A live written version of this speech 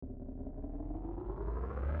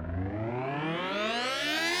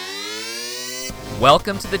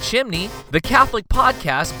Welcome to the Chimney, the Catholic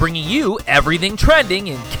podcast bringing you everything trending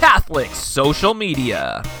in Catholic social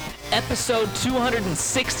media. Episode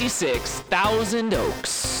 266, Thousand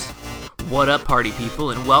Oaks. What up, party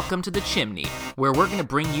people, and welcome to the Chimney, where we're going to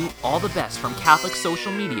bring you all the best from Catholic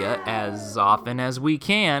social media as often as we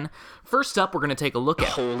can. First up, we're going to take a look at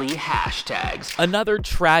holy hashtags. Another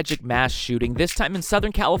tragic mass shooting, this time in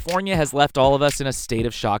Southern California, has left all of us in a state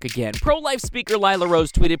of shock again. Pro-life speaker Lila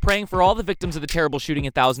Rose tweeted, praying for all the victims of the terrible shooting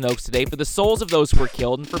in Thousand Oaks today, for the souls of those who were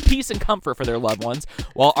killed, and for peace and comfort for their loved ones.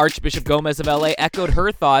 While Archbishop Gomez of LA echoed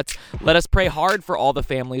her thoughts, let us pray hard for all the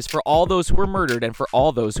families, for all those who were murdered, and for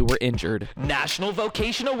all those who were injured. National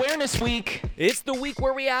Vocation Awareness Week. It's the week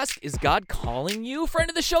where we ask, is God calling you? Friend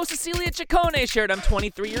of the show, Cecilia Ciccone, shared, I'm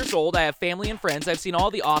 23 years old. I have family and friends. I've seen all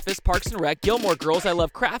The Office, Parks and Rec, Gilmore Girls. I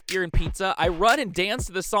love craft beer and pizza. I run and dance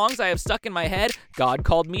to the songs I have stuck in my head. God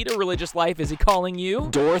called me to religious life. Is he calling you?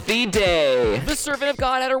 Dorothy Day. The servant of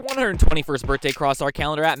God had her 121st birthday crossed our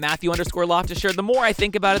calendar at Matthew_Loftus shared, the more I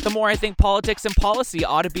think about it, the more I think politics and policy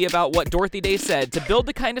ought to be about what Dorothy Day said, to build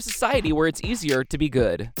the kind of society where it's easier to be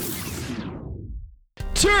good.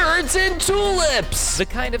 Turds and Tulips! The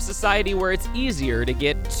kind of society where it's easier to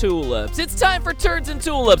get tulips. It's time for Turds and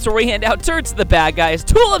Tulips, where we hand out turds to the bad guys,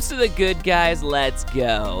 tulips to the good guys. Let's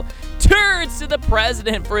go. Turds to the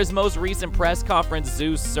president for his most recent press conference,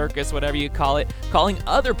 Zeus Circus, whatever you call it, calling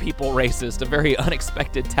other people racist, a very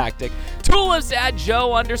unexpected tactic. Tulips at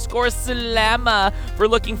Joe_Slama for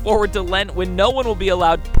looking forward to Lent when no one will be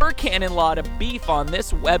allowed per canon law to beef on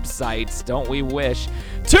this website. Don't we wish?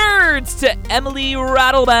 Turds to Emile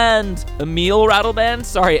Rattleband,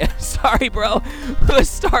 sorry bro, who has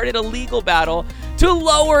started a legal battle to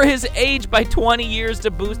lower his age by 20 years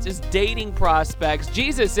to boost his dating prospects.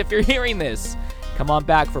 Jesus, if you're hearing this, come on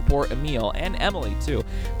back for poor Emile and Emily, too.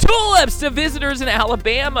 Tulips to visitors in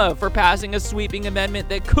Alabama for passing a sweeping amendment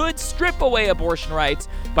that could strip away abortion rights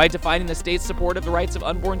by defining the state's support of the rights of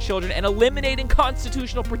unborn children and eliminating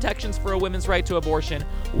constitutional protections for a woman's right to abortion.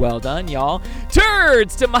 Well done, y'all.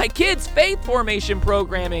 Turds to my kids' faith formation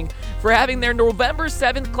programming for having their November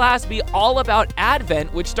 7th class be all about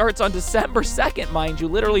Advent, which starts on December 2nd, mind you,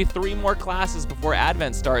 literally 3 more classes before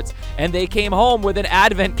Advent starts, and they came home with an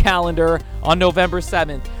Advent calendar on November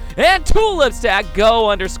 7th. And tulips to at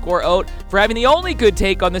Go_Oat for having the only good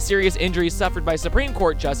take on the serious injuries suffered by Supreme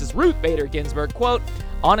Court Justice Ruth Bader Ginsburg. Quote,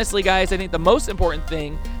 honestly, guys, I think the most important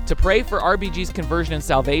thing to pray for RBG's conversion and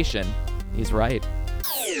salvation. He's right.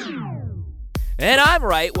 And I'm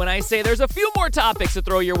right when I say there's a few more topics to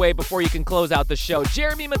throw your way before you can close out the show.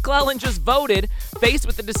 Jeremy McClellan just voted. Faced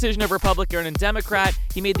with the decision of Republican and Democrat,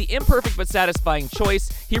 he made the imperfect but satisfying choice.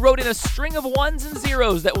 He wrote in a string of ones and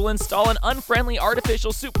zeros that will install an unfriendly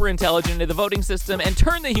artificial superintelligence into the voting system and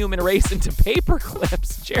turn the human race into paper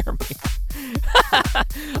clips. Jeremy.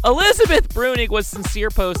 Elizabeth Brunig was sincere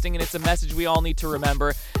posting, and it's a message we all need to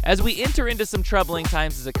remember. As we enter into some troubling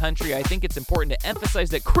times as a country, I think it's important to emphasize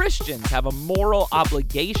that Christians have a moral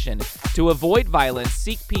obligation to avoid violence,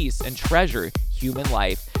 seek peace, and treasure human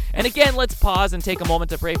life. And again, let's pause and take a moment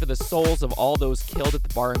to pray for the souls of all those killed at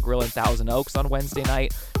the Bar and Grill in Thousand Oaks on Wednesday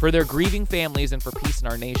night, for their grieving families, and for peace in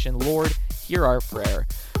our nation. Lord, hear our prayer.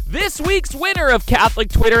 This week's winner of Catholic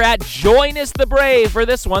Twitter at Join Us the Brave. For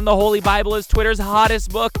this one, the Holy Bible is Twitter's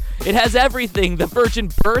hottest book. It has everything: the virgin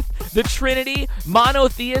birth, the Trinity,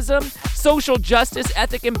 monotheism, social justice,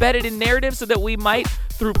 ethic embedded in narrative so that we might,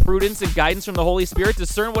 through prudence and guidance from the Holy Spirit,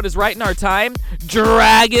 discern what is right in our time.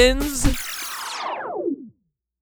 Dragons.